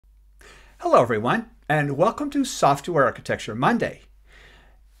Hello everyone, and welcome to Software Architecture Monday.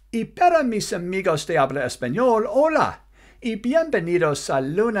 Y para mis amigos de habla español, hola, y bienvenidos a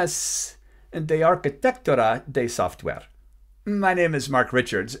lunes de arquitectura de software. My name is Mark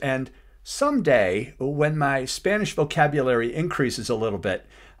Richards, and someday, when my Spanish vocabulary increases a little bit,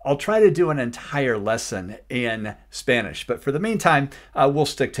 I'll try to do an entire lesson in Spanish, but for the meantime, we'll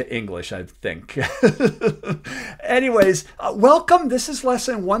stick to English, I think. Anyways, welcome. This is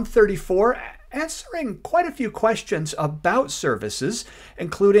lesson 134, answering quite a few questions about services,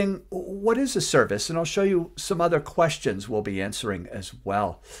 including what is a service, and I'll show you some other questions we'll be answering as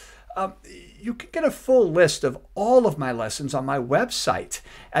well. You can get a full list of all of my lessons on my website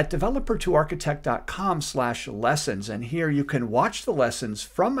at developer2architect.com/lessons. And here you can watch the lessons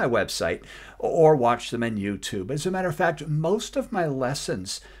from my website or watch them on YouTube. As a matter of fact, most of my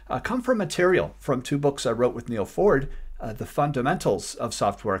lessons come from material from two books I wrote with Neil Ford, The Fundamentals of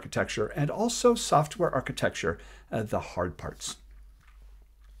Software Architecture, and also Software Architecture, The Hard Parts.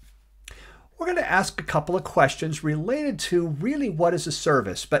 We're going to ask a couple of questions related to really what is a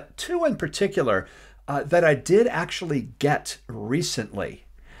service, but two in particular that I did actually get recently.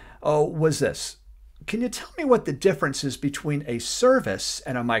 Was this: can you tell me what the difference is between a service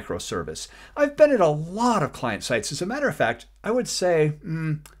and a microservice? I've been at a lot of client sites. As a matter of fact, I would say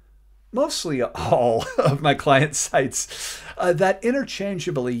mostly all of my client sites that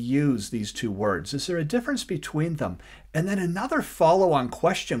interchangeably use these two words. Is there a difference between them? And then another follow-on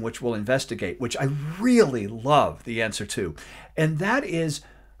question which we'll investigate, which I really love the answer to, and that is,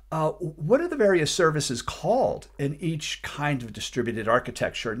 what are the various services called in each kind of distributed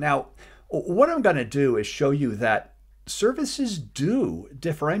architecture? Now, what I'm going to do is show you that services do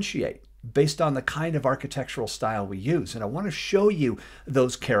differentiate based on the kind of architectural style we use, and I want to show you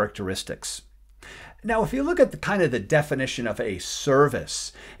those characteristics. Now, if you look at the definition of a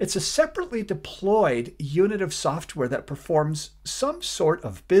service, it's a separately deployed unit of software that performs some sort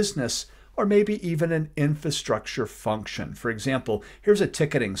of business or maybe even an infrastructure function. For example, here's a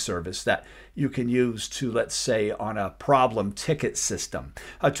ticketing service that you can use to, let's say, on a problem ticket system,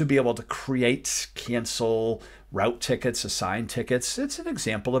 to be able to create, cancel, route tickets, assign tickets. It's an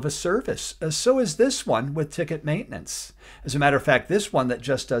example of a service. So is this one with ticket maintenance. As a matter of fact, this one that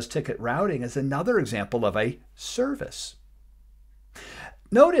just does ticket routing is another example of a service.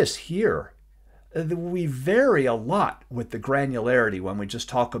 Notice here, we vary a lot with the granularity when we just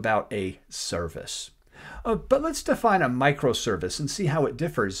talk about a service. But let's define a microservice and see how it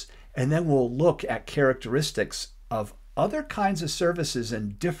differs, and then we'll look at characteristics of other kinds of services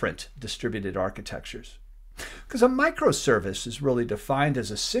in different distributed architectures. Because a microservice is really defined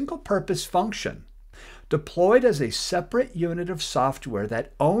as a single-purpose function deployed as a separate unit of software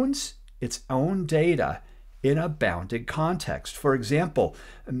that owns its own data in a bounded context. For example,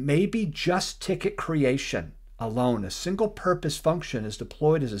 maybe just ticket creation alone, a single-purpose function is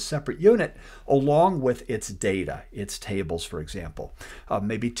deployed as a separate unit along with its data, its tables, for example.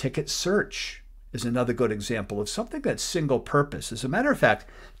 Maybe ticket search is another good example of something that's single-purpose. As a matter of fact,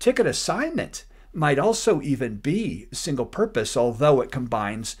 ticket assignment might also even be single-purpose, although it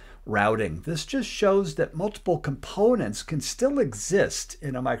combines routing. This just shows that multiple components can still exist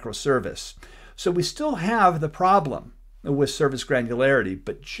in a microservice. So we still have the problem with service granularity,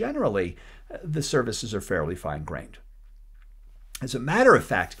 but generally the services are fairly fine-grained. As a matter of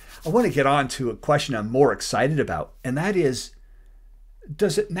fact, I want to get on to a question I'm more excited about, and that is,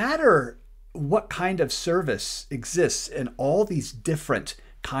 does it matter what kind of service exists in all these different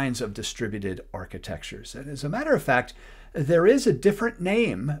kinds of distributed architectures? And as a matter of fact, there is a different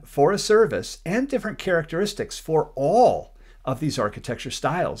name for a service and different characteristics for all of these architecture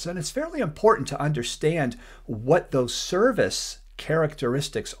styles. And it's fairly important to understand what those service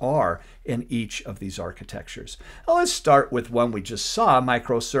characteristics are in each of these architectures. Now, let's start with one we just saw,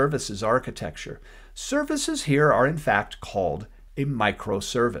 microservices architecture. Services here are in fact called a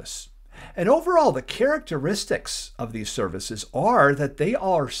microservice. And overall, the characteristics of these services are that they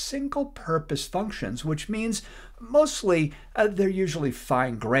are single-purpose functions, which means mostly they're usually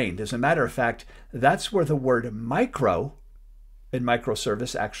fine-grained. As a matter of fact, that's where the word micro in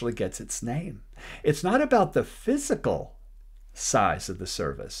microservice actually gets its name. It's not about the physical size of the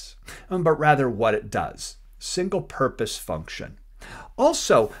service, but rather what it does. Single-purpose function.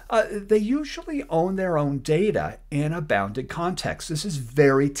 Also, they usually own their own data in a bounded context. This is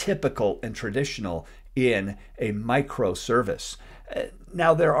very typical and traditional in a microservice.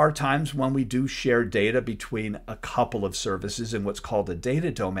 Now, there are times when we do share data between a couple of services in what's called a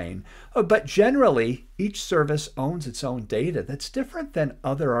data domain, but generally, each service owns its own data that's different than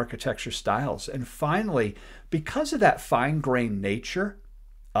other architecture styles. And finally, because of that fine-grained nature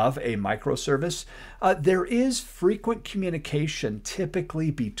of a microservice, there is frequent communication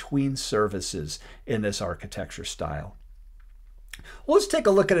typically between services in this architecture style. Well, let's take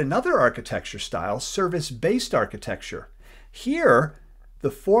a look at another architecture style, service-based architecture. Here,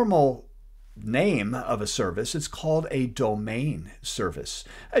 the formal name of a service is called a domain service.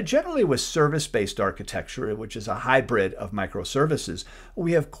 Generally with service-based architecture, which is a hybrid of microservices,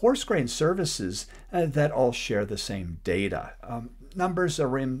 we have coarse-grained services that all share the same data. Numbers are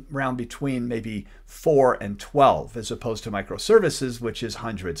around between maybe 4 and 12, as opposed to microservices, which is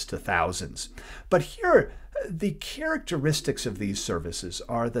hundreds to thousands. But here, the characteristics of these services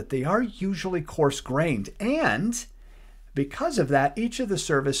are that they are usually coarse-grained, and because of that, each of the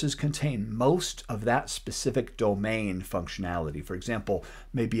services contain most of that specific domain functionality. For example,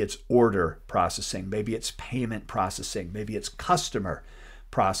 maybe it's order processing, maybe it's payment processing, maybe it's customer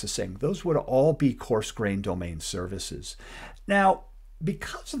processing. Those would all be coarse-grained domain services. Now,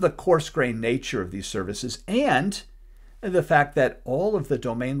 because of the coarse-grained nature of these services and the fact that all of the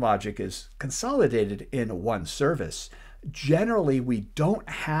domain logic is consolidated in one service, generally we don't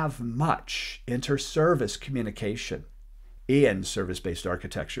have much inter-service communication in service-based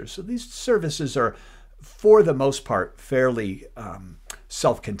architecture. So these services are, for the most part, fairly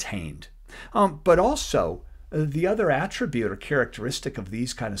self-contained. But also, the other attribute or characteristic of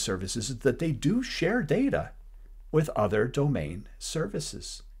these kind of services is that they do share data with other domain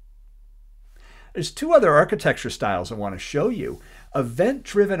services. There's two other architecture styles I want to show you.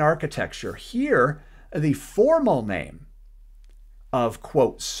 Event-driven architecture. Here, the formal name of,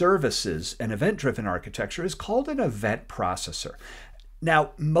 quote, services and event-driven architecture is called an event processor.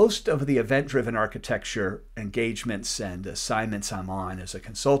 Now, most of the event-driven architecture engagements and assignments I'm on as a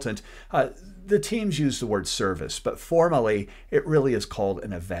consultant, the teams use the word service, but formally, it really is called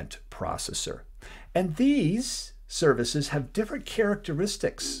an event processor. And these services have different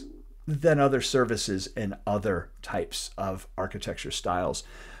characteristics than other services in other types of architecture styles.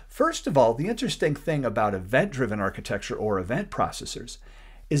 First of all, the interesting thing about event-driven architecture or event processors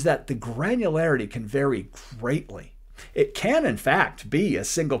is that the granularity can vary greatly. It can, in fact, be a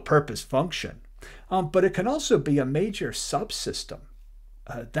single-purpose function, but it can also be a major subsystem.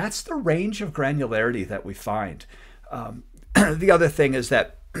 That's the range of granularity that we find. The other thing is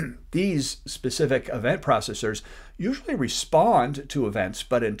that these specific event processors usually respond to events,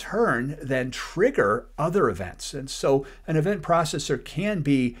 but in turn then trigger other events. And so an event processor can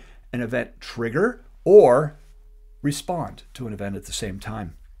be an event trigger or respond to an event at the same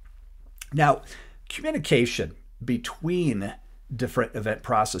time. Now, communication between different event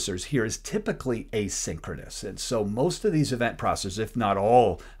processors here is typically asynchronous. And so most of these event processors, if not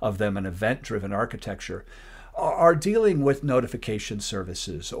all of them in event-driven architecture, are dealing with notification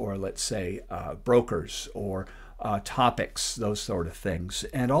services or, let's say, brokers or topics, those sort of things.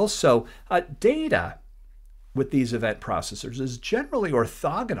 And also, data with these event processors is generally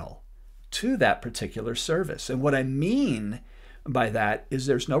orthogonal to that particular service. And what I mean by that is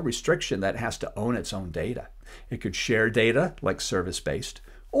there's no restriction that it has to own its own data. It could share data like service-based,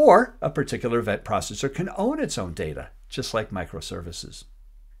 or a particular event processor can own its own data, just like microservices.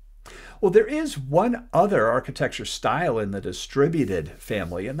 Well, there is one other architecture style in the distributed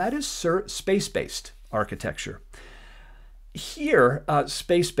family, and that is space-based architecture. Here,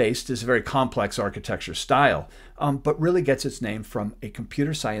 space-based is a very complex architecture style, but really gets its name from a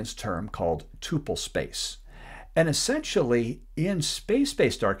computer science term called tuple space. And essentially, in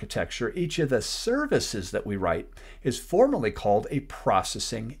space-based architecture, each of the services that we write is formally called a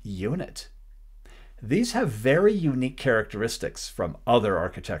processing unit. These have very unique characteristics from other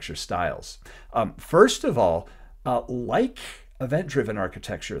architecture styles. First of all, like event-driven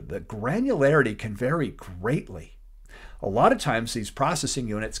architecture, the granularity can vary greatly. A lot of times, these processing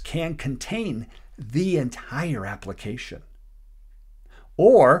units can contain the entire application,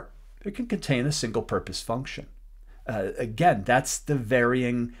 or it can contain a single-purpose function. Again, that's the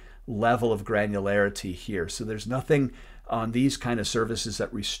varying level of granularity here. So there's nothing on these kind of services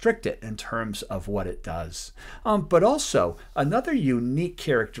that restrict it in terms of what it does. But also, another unique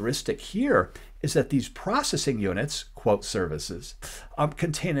characteristic here is that these processing units, quote services,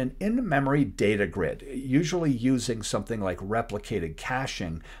 contain an in-memory data grid, usually using something like replicated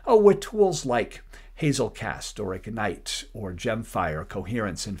caching with tools like Hazelcast or Ignite or Gemfire,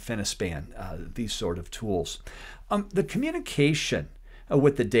 Coherence, InfiniSpan, these sort of tools. The communication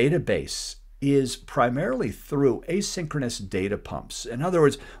with the database is primarily through asynchronous data pumps. In other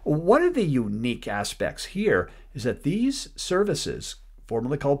words, one of the unique aspects here is that these services,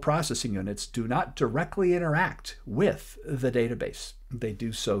 formerly called processing units, do not directly interact with the database. They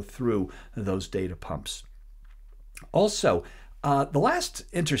do so through those data pumps. Also, The last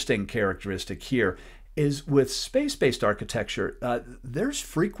interesting characteristic here is with space-based architecture, there's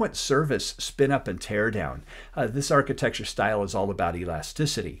frequent service spin up and tear down. This architecture style is all about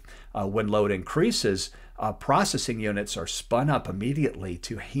elasticity. When load increases, processing units are spun up immediately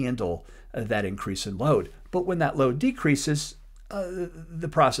to handle that increase in load. But when that load decreases, the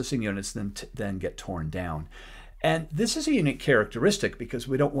processing units then get torn down. And this is a unique characteristic because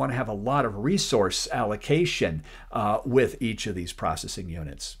we don't want to have a lot of resource allocation with each of these processing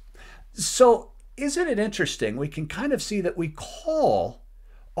units. So isn't it interesting? We can kind of see that we call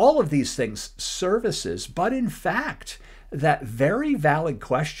all of these things services, but in fact, that very valid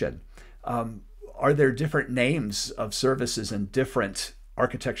question, are there different names of services in different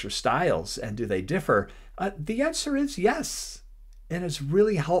architecture styles, and do they differ? The answer is yes. And it's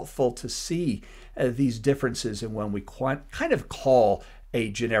really helpful to see these differences in when we kind of call a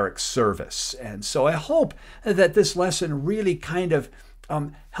generic service. And so I hope that this lesson really kind of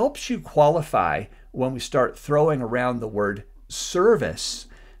helps you qualify when we start throwing around the word service,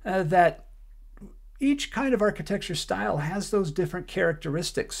 that each kind of architecture style has those different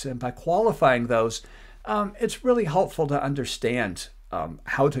characteristics. And by qualifying those, it's really helpful to understand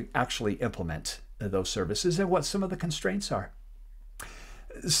how to actually implement those services and what some of the constraints are.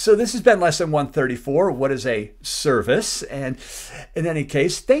 So this has been lesson 134, what is a service? And in any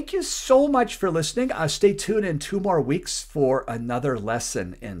case, thank you so much for listening. Stay tuned in 2 more weeks for another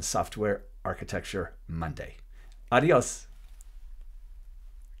lesson in Software Architecture Monday. Adios.